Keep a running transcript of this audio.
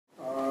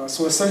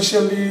So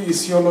essentially,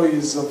 Isiolo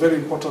is a very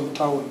important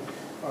town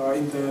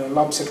in the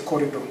LAPSSET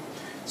corridor.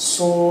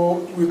 So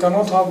we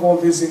cannot have all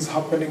these things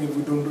happening if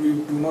we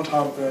do not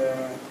have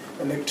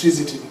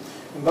electricity.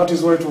 And that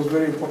is why it was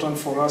very important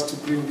for us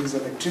to bring this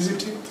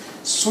electricity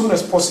as soon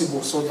as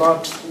possible, so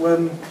that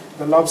when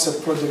the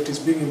LAPSSET project is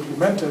being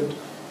implemented,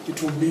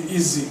 it will be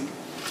easy.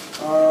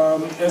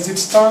 As it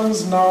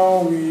stands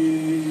now,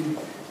 we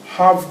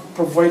have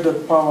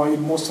provided power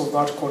in most of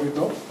that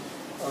corridor.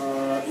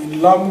 In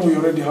Lamu, we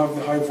already have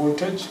the high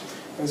voltage.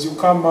 As you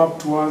come up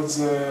towards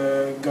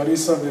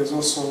Garissa, there's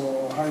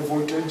also high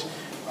voltage,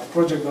 a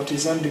project that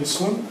is ending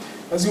soon.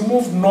 As you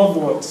move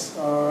northwards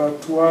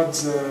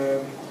towards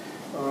the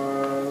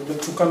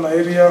Turkana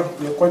area,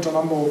 there are quite a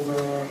number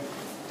of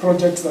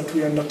projects that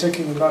we are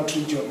undertaking in that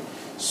region.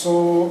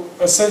 So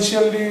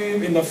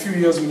essentially, in a few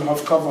years, we'll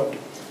have covered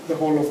the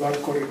whole of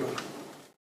that corridor.